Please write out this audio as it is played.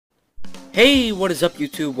Hey, what is up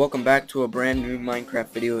YouTube? Welcome back to a brand new Minecraft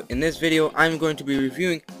video. In this video, I'm going to be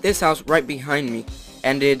reviewing this house right behind me,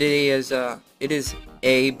 and it is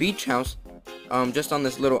a beach house, just on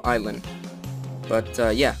this little island.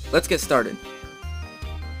 But yeah, let's get started.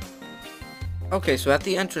 Okay, so at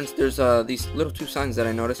the entrance, there's these little two signs that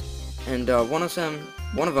I noticed, and one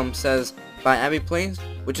of them says by Abby Plays,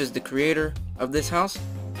 which is the creator of this house,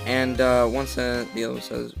 and the other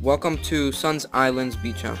says welcome to Sun's Island's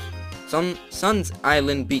beach house. Sun's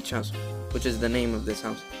Island Beach House, which is the name of this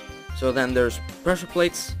house. So then there's pressure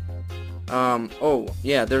plates. Oh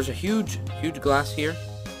yeah, there's a huge glass here.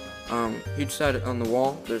 Huge side on the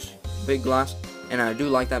wall. There's big glass, and I do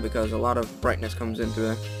like that because a lot of brightness comes in through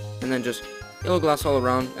there. And then just yellow glass all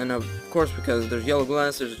around, and of course because there's yellow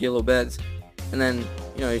glass, there's yellow beds, and then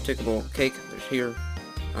your typical cake. There's here,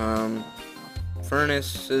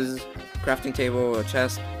 furnaces, crafting table, a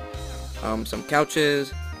chest, some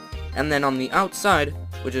couches. And then on the outside,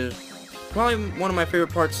 which is probably one of my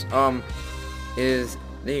favorite parts, is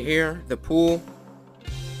the pool.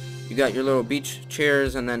 You got your little beach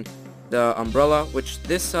chairs, and then the umbrella, which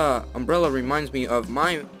this umbrella reminds me of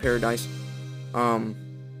my paradise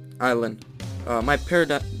island.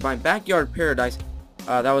 My backyard paradise.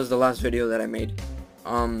 That was the last video that I made.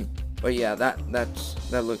 But yeah, that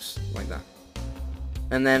looks like that.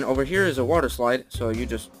 And then over here is a water slide, so you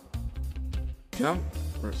just jump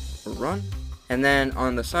or run, and then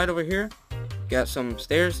on the side over here got some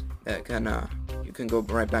stairs that you can go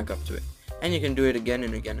right back up to it, and you can do it again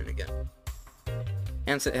and again and again.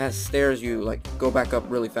 And it has stairs you go back up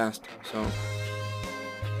really fast, so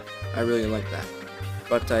I really like that.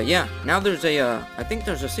 But yeah, now there's I think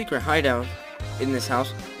there's a secret hideout in this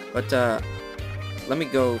house, but let me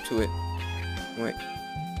go to it. Wait.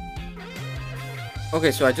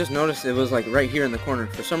 Okay, so I just noticed it was right here in the corner.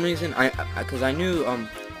 For some reason, because I knew,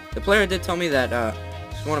 the player did tell me that,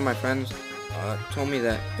 one of my friends, told me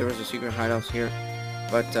that there was a secret hideout here,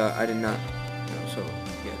 but, I did not know, so,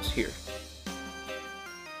 yeah, it's here.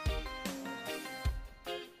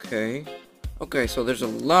 Okay, so there's a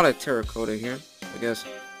lot of terracotta here. I guess,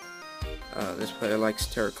 this player likes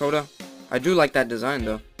terracotta. I do like that design,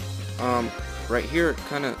 though. Right here, it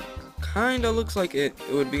kinda looks like it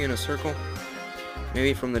would be in a circle.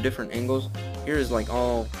 Maybe from the different angles. Here is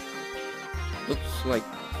all, looks like,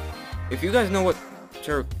 if you guys know what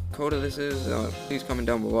terracotta this is, please comment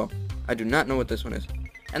down below. I do not know what this one is.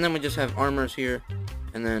 And then we just have armors here.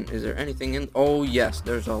 And then is there anything in? Oh yes,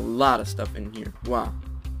 there's a lot of stuff in here. Wow.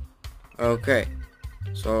 Okay,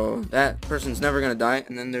 so that person's never gonna die.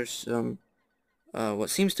 And then there's some what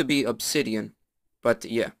seems to be obsidian, but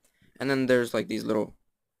yeah. And then there's these little,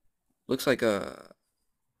 looks like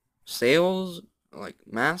sails,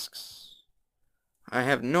 masks. I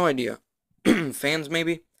have no idea. Fans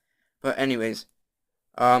maybe. But anyways,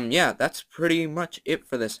 yeah, that's pretty much it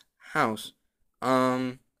for this house.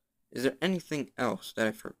 Is there anything else that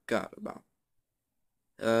I forgot about?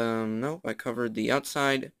 Nope, I covered the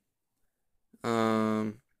outside.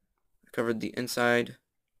 I covered the inside.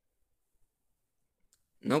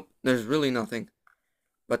 Nope, there's really nothing.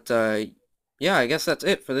 But yeah, I guess that's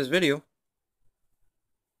it for this video.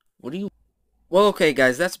 Well, okay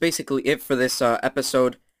guys, that's basically it for this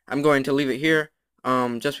episode. I'm going to leave it here,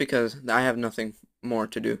 just because I have nothing more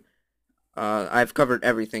to do. I've covered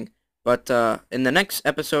everything. But in the next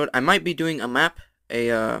episode, I might be doing a map,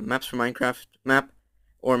 Maps for Minecraft map,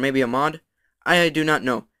 or maybe a mod. I do not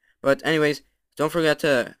know. But anyways, don't forget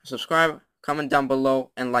to subscribe, comment down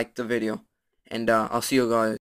below, and like the video. And I'll see you guys.